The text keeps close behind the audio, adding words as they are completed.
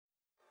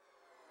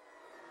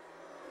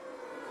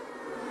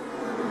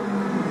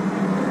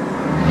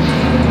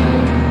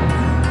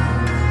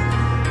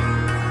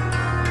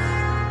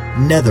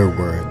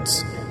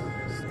Netherwords.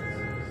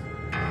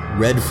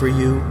 Read for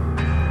you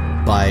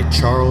by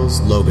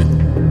Charles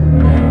Logan.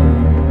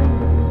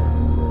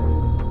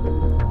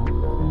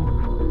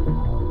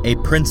 A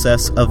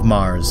Princess of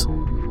Mars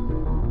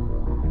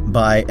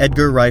by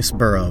Edgar Rice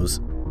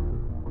Burroughs.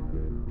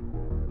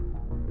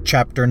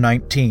 Chapter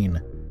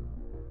 19.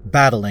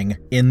 Battling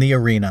in the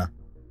Arena.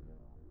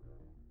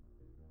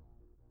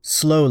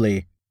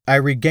 Slowly, I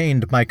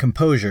regained my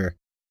composure,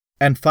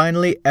 and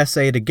finally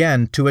essayed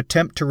again to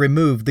attempt to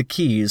remove the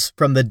keys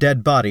from the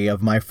dead body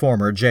of my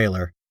former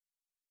jailer.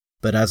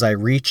 But as I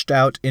reached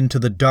out into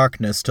the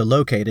darkness to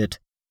locate it,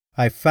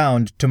 I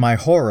found to my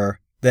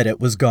horror that it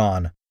was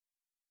gone.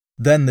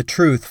 Then the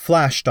truth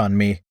flashed on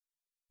me.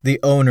 The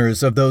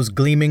owners of those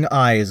gleaming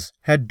eyes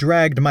had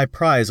dragged my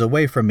prize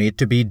away from me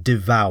to be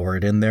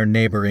devoured in their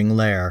neighboring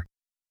lair,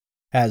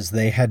 as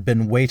they had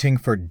been waiting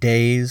for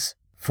days,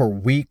 for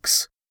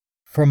weeks,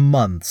 for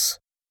months,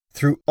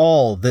 through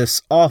all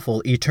this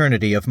awful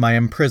eternity of my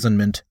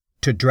imprisonment,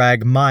 to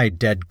drag my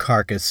dead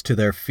carcass to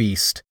their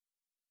feast.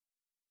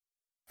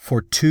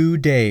 For 2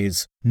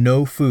 days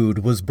no food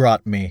was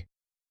brought me.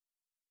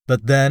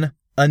 But then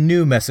a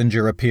new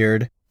messenger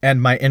appeared, and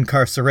my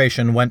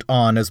incarceration went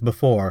on as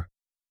before.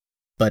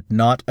 But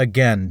not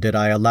again did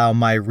I allow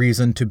my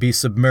reason to be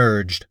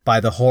submerged by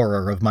the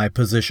horror of my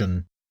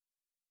position.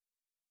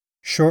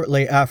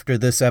 Shortly after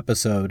this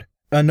episode,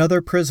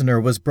 another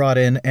prisoner was brought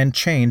in and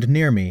chained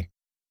near me.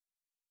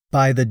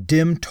 By the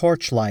dim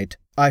torchlight,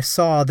 I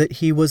saw that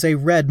he was a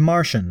red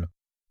Martian,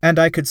 and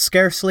I could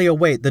scarcely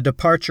await the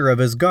departure of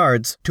his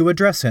guards to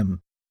address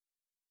him.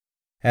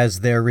 As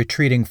their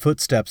retreating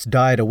footsteps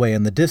died away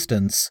in the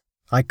distance,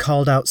 I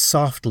called out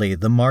softly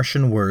the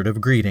Martian word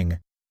of greeting,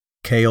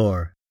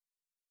 Kaor.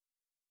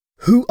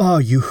 "Who are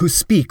you who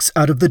speaks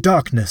out of the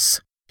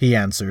darkness?" he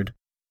answered.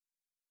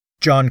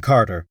 "John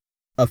Carter,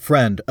 a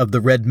friend of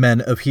the Red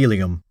Men of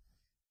Helium."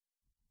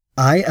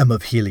 "I am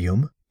of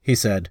Helium," he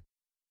said,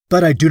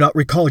 "but I do not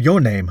recall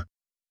your name."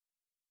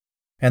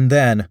 And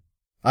then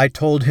I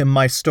told him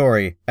my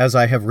story as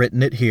I have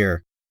written it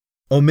here,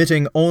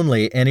 omitting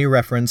only any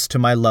reference to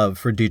my love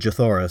for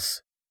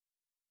Dejathoris.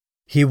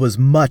 He was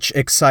much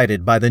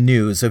excited by the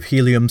news of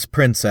Helium's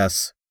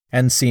princess,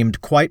 and seemed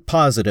quite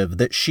positive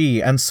that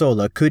she and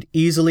Sola could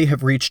easily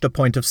have reached a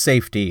point of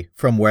safety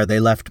from where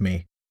they left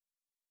me.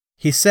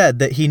 He said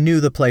that he knew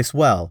the place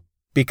well,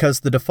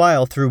 because the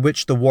defile through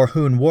which the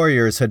Warhoon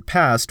warriors had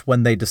passed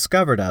when they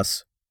discovered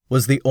us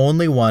was the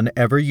only one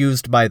ever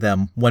used by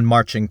them when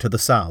marching to the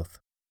south.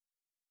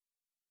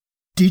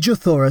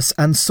 "Dejathoris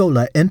and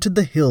Sola entered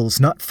the hills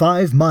not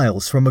 5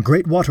 miles from a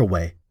great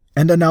waterway,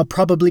 and are now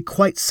probably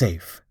quite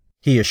safe,"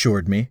 he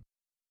assured me.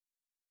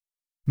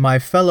 My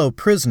fellow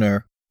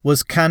prisoner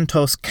was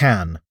Kantos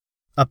Kan,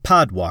 a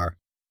Padwar,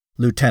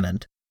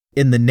 lieutenant,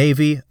 in the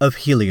Navy of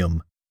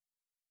Helium.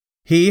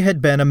 He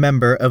had been a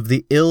member of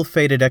the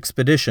ill-fated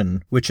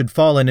expedition which had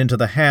fallen into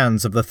the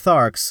hands of the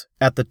Tharks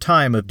at the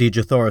time of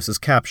Dejathoris'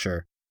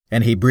 capture,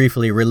 and he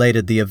briefly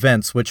related the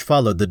events which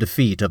followed the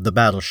defeat of the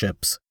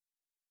battleships.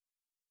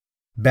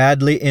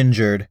 Badly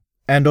injured,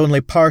 and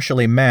only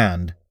partially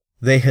manned,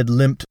 they had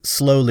limped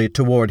slowly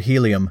toward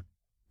Helium,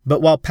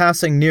 but while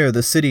passing near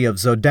the city of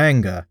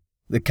Zodanga,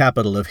 the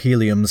capital of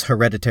Helium's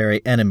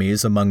hereditary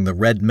enemies among the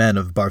Red Men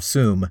of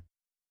Barsoom,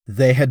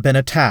 they had been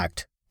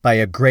attacked by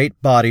a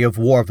great body of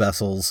war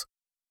vessels,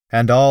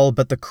 and all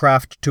but the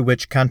craft to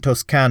which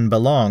Kantos Kan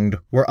belonged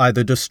were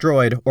either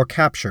destroyed or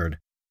captured.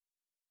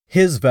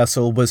 His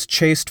vessel was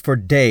chased for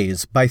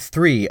days by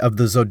 3 of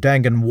the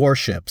Zodangan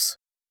warships,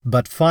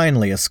 but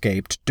finally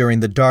escaped during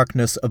the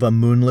darkness of a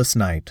moonless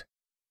night.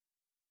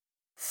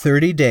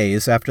 30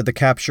 days after the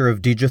capture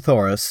of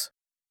Dejathoris,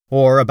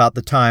 or about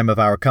the time of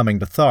our coming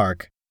to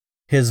Thark,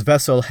 his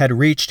vessel had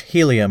reached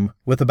Helium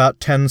with about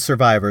 10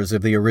 survivors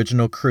of the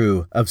original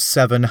crew of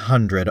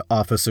 700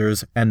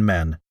 officers and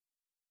men.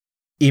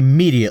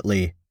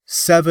 Immediately,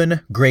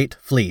 7 great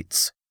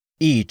fleets,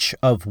 each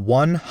of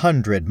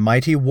 100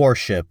 mighty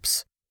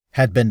warships,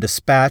 had been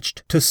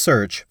dispatched to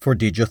search for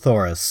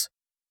Dejathoris,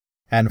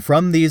 and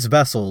from these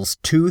vessels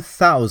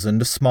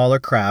 2,000 smaller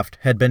craft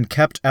had been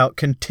kept out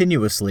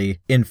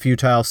continuously in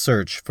futile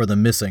search for the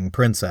missing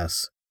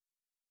princess.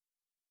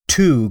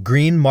 2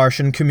 green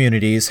Martian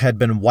communities had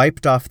been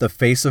wiped off the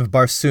face of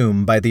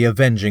Barsoom by the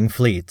avenging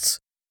fleets,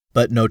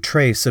 but no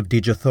trace of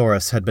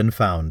Dejathoris had been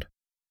found.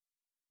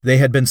 They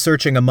had been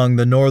searching among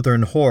the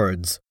northern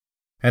hordes,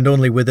 and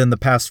only within the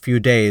past few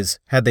days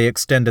had they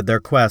extended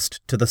their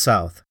quest to the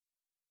south.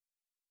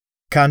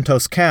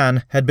 Kantos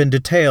Kan had been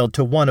detailed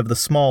to one of the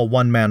small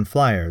one-man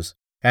flyers,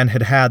 and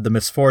had had the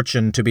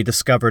misfortune to be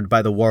discovered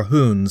by the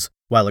Warhoons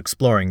while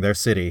exploring their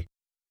city.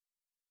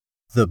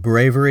 The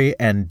bravery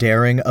and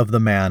daring of the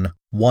man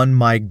won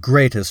my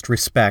greatest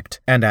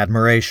respect and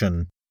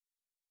admiration.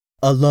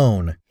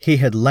 Alone, he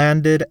had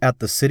landed at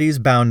the city's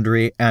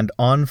boundary and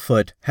on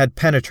foot had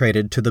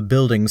penetrated to the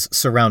buildings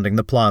surrounding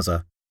the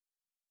plaza.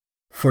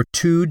 For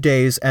 2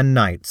 days and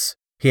nights,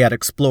 he had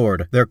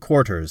explored their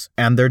quarters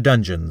and their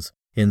dungeons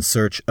in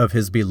search of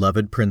his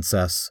beloved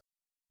princess,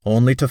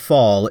 only to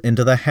fall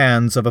into the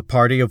hands of a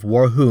party of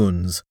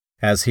warhoons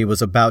as he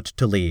was about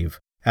to leave,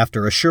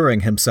 after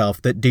assuring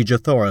himself that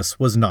Dejathoras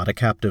was not a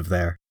captive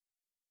there.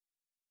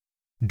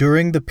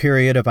 During the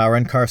period of our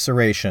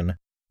incarceration,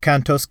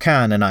 Kantos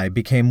Kan and I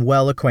became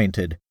well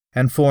acquainted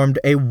and formed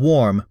a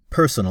warm,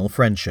 personal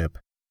friendship.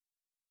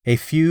 A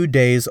few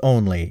days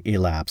only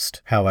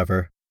elapsed,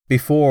 however,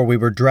 before we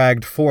were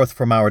dragged forth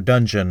from our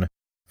dungeon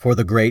for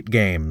the great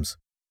games.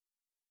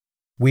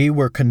 We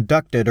were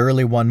conducted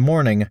early one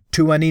morning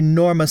to an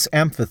enormous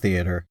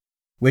amphitheater,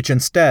 which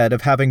instead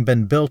of having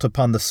been built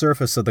upon the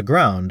surface of the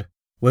ground,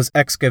 was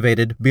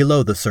excavated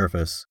below the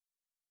surface.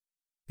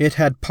 It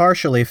had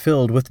partially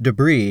filled with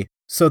debris,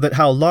 so that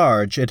how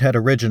large it had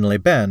originally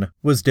been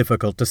was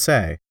difficult to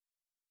say.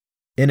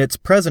 In its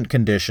present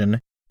condition,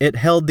 it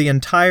held the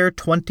entire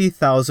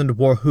 20,000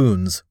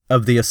 warhoons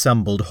of the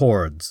assembled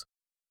hordes.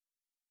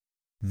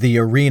 The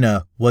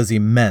arena was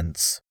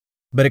immense,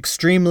 but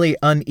extremely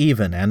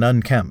uneven and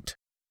unkempt.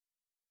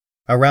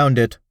 Around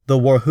it, the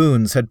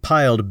warhoons had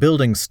piled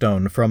building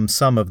stone from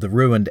some of the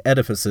ruined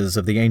edifices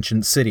of the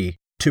ancient city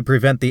to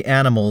prevent the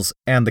animals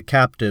and the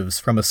captives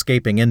from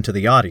escaping into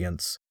the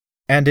audience,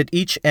 and at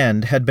each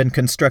end had been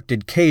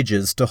constructed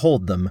cages to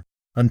hold them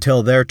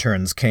until their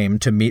turns came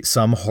to meet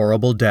some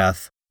horrible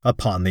death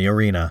upon the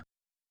arena.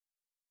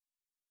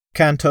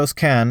 Kantos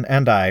Kan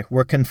and I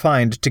were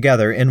confined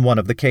together in one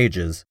of the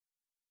cages.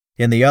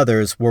 In the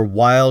others were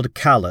wild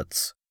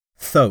Kalets,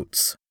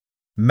 Thoats,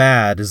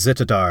 mad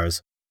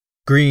Zitadars,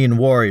 green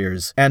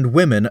warriors, and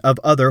women of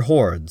other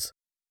hordes,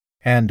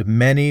 and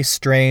many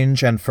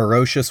strange and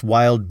ferocious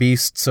wild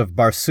beasts of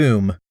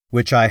Barsoom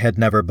which I had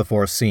never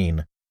before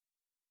seen.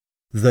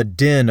 The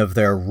din of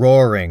their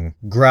roaring,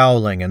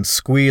 growling, and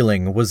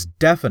squealing was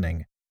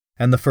deafening,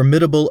 and the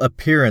formidable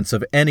appearance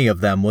of any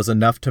of them was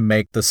enough to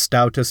make the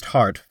stoutest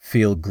heart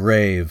feel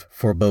grave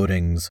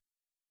forebodings.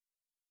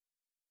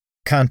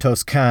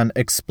 Kantos Kan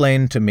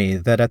explained to me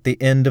that at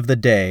the end of the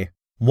day,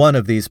 one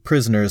of these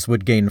prisoners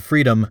would gain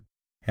freedom,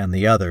 and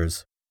the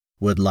others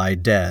would lie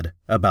dead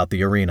about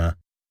the arena.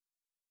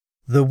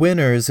 The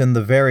winners in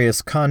the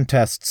various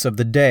contests of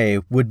the day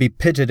would be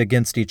pitted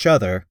against each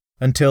other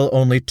until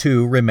only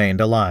 2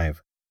 remained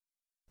alive,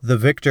 the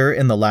victor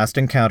in the last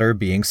encounter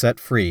being set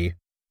free,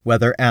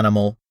 whether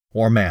animal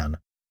or man.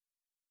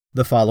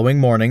 The following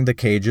morning the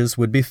cages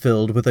would be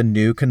filled with a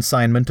new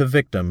consignment of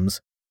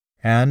victims,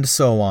 and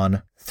so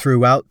on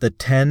throughout the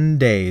 10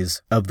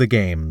 days of the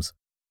games.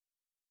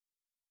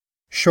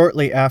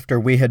 Shortly after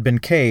we had been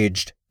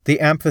caged, the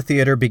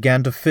amphitheater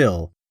began to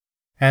fill,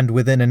 and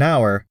within an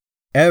hour,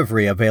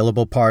 every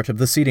available part of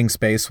the seating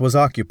space was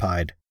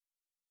occupied.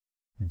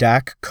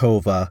 Dak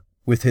Kova,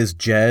 with his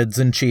jeds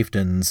and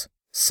chieftains,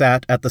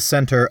 sat at the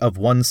center of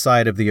one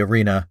side of the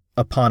arena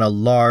upon a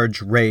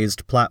large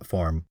raised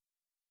platform.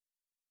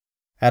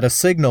 At a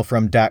signal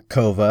from Dak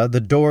Kova,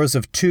 the doors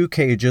of 2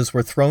 cages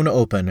were thrown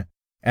open,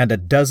 and a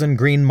dozen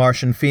green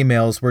Martian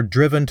females were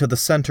driven to the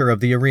center of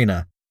the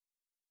arena.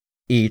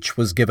 Each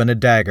was given a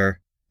dagger,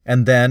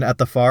 and then at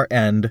the far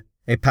end,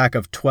 a pack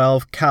of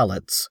 12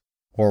 Kalets,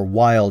 or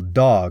wild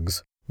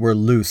dogs, were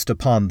loosed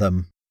upon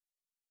them.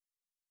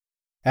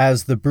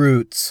 As the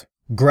brutes,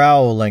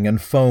 growling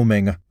and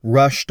foaming,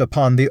 rushed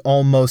upon the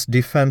almost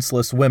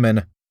defenseless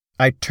women,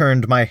 I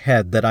turned my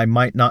head that I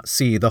might not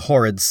see the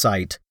horrid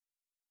sight.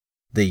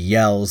 The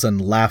yells and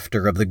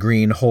laughter of the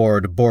green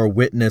horde bore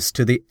witness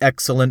to the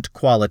excellent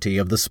quality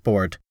of the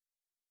sport,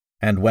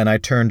 and when I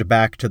turned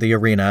back to the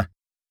arena,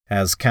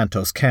 as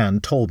Kantos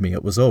Kan told me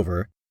it was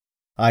over,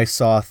 I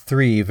saw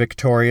 3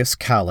 victorious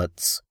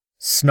Kalets,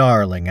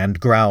 snarling and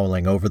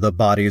growling over the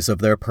bodies of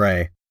their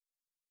prey.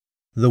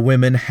 The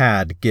women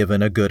had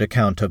given a good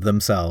account of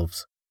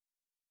themselves.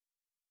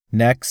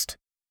 Next,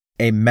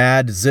 a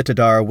mad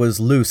Zitadar was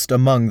loosed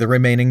among the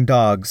remaining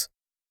dogs,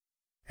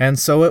 and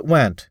so it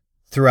went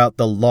throughout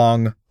the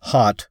long,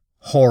 hot,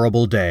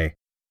 horrible day.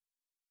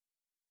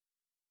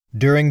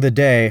 During the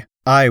day,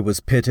 I was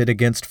pitted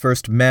against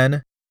first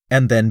men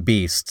and then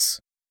beasts.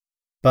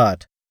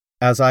 But,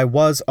 as I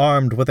was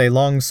armed with a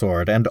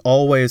longsword and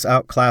always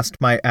outclassed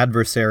my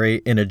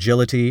adversary in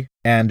agility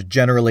and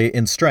generally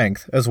in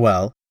strength as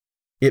well,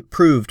 it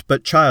proved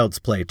but child's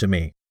play to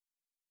me.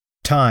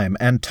 Time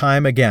and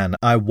time again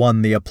I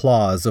won the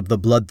applause of the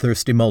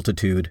bloodthirsty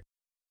multitude,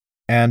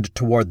 and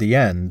toward the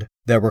end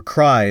there were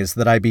cries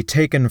that I be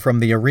taken from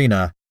the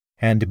arena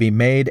and be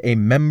made a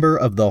member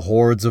of the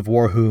hordes of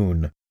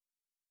Warhoon.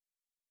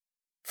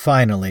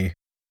 Finally,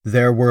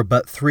 there were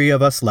but 3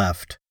 of us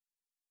left,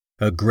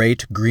 a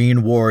great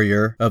green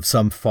warrior of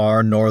some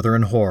far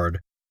northern horde,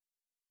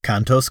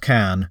 Kantos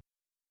Kan,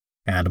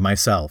 and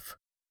myself.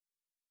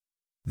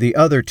 The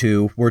other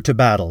 2 were to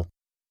battle,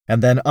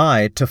 and then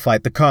I to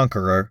fight the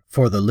conqueror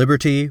for the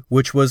liberty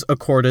which was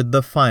accorded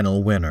the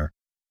final winner.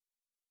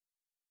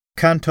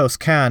 Kantos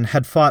Kan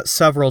had fought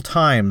several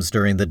times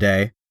during the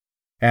day,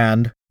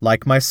 and,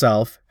 like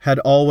myself, had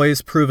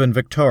always proven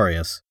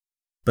victorious,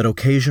 but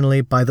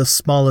occasionally by the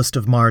smallest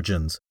of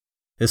margins,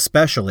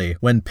 especially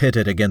when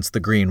pitted against the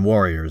green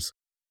warriors.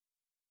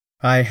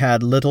 I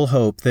had little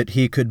hope that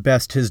he could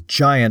best his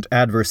giant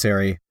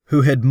adversary,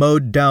 who had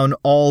mowed down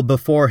all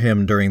before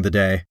him during the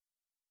day.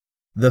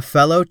 The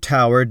fellow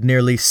towered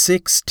nearly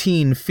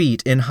 16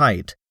 feet in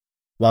height,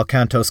 while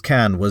Kantos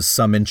Kan was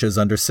some inches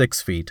under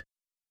 6 feet.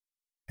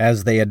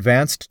 As they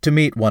advanced to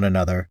meet one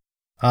another,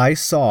 I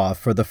saw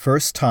for the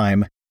first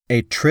time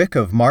a trick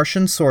of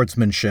Martian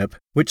swordsmanship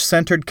which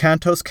centered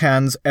Kantos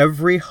Kan's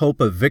every hope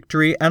of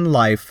victory and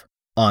life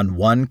on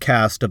one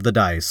cast of the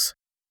dice.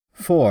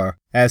 For,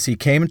 as he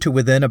came to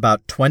within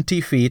about 20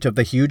 feet of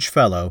the huge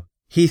fellow,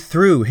 he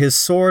threw his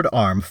sword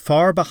arm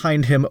far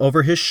behind him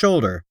over his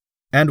shoulder,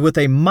 and with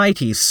a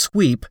mighty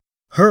sweep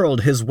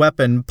hurled his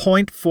weapon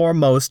point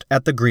foremost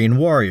at the green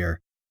warrior.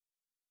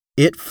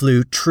 It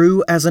flew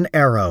true as an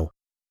arrow,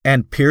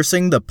 and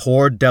piercing the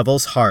poor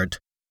devil's heart,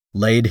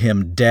 laid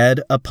him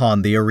dead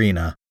upon the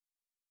arena.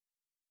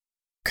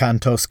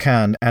 Kantos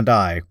Kan and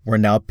I were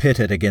now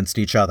pitted against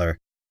each other,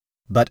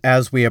 but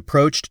as we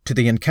approached to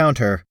the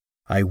encounter,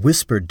 I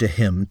whispered to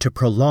him to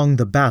prolong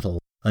the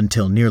battle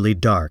until nearly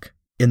dark,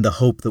 in the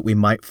hope that we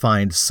might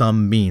find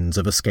some means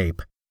of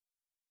escape.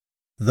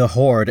 The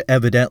horde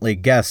evidently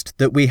guessed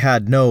that we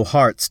had no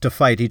hearts to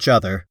fight each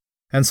other,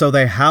 and so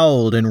they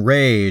howled in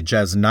rage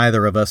as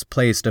neither of us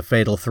placed a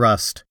fatal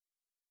thrust.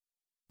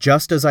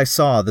 Just as I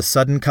saw the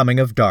sudden coming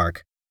of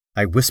dark,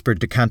 I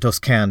whispered to Kantos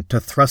Kan to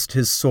thrust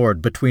his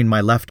sword between my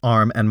left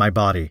arm and my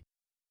body.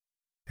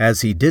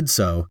 As he did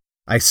so,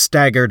 I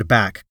staggered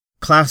back,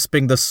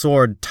 clasping the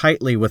sword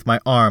tightly with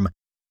my arm,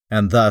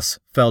 and thus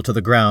fell to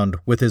the ground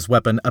with his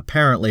weapon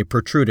apparently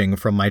protruding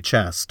from my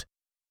chest.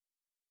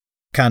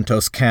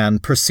 Kantos Kan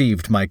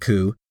perceived my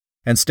coup,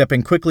 and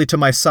stepping quickly to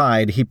my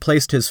side, he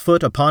placed his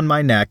foot upon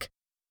my neck,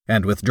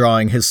 and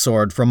withdrawing his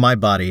sword from my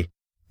body,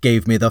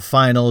 gave me the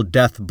final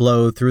death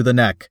blow through the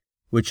neck,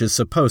 which is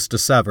supposed to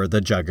sever the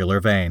jugular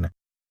vein.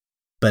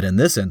 But in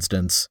this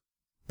instance,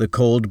 the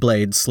cold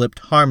blade slipped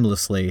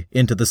harmlessly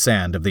into the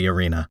sand of the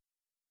arena.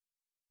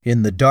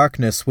 In the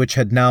darkness which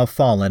had now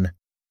fallen,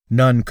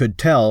 none could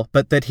tell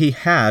but that he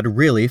had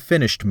really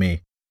finished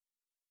me.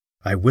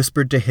 I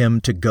whispered to him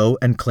to go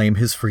and claim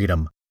his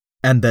freedom,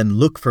 and then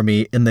look for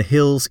me in the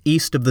hills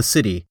east of the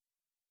city,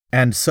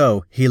 and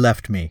so he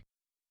left me.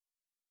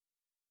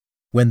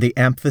 When the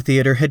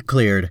amphitheater had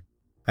cleared,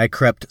 I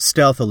crept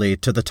stealthily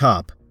to the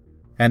top,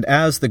 and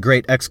as the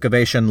great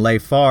excavation lay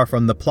far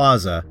from the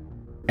plaza,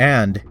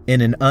 and in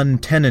an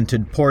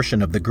untenanted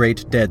portion of the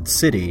great dead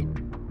city,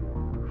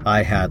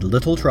 I had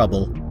little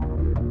trouble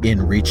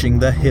in reaching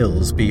the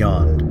hills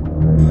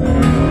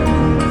beyond.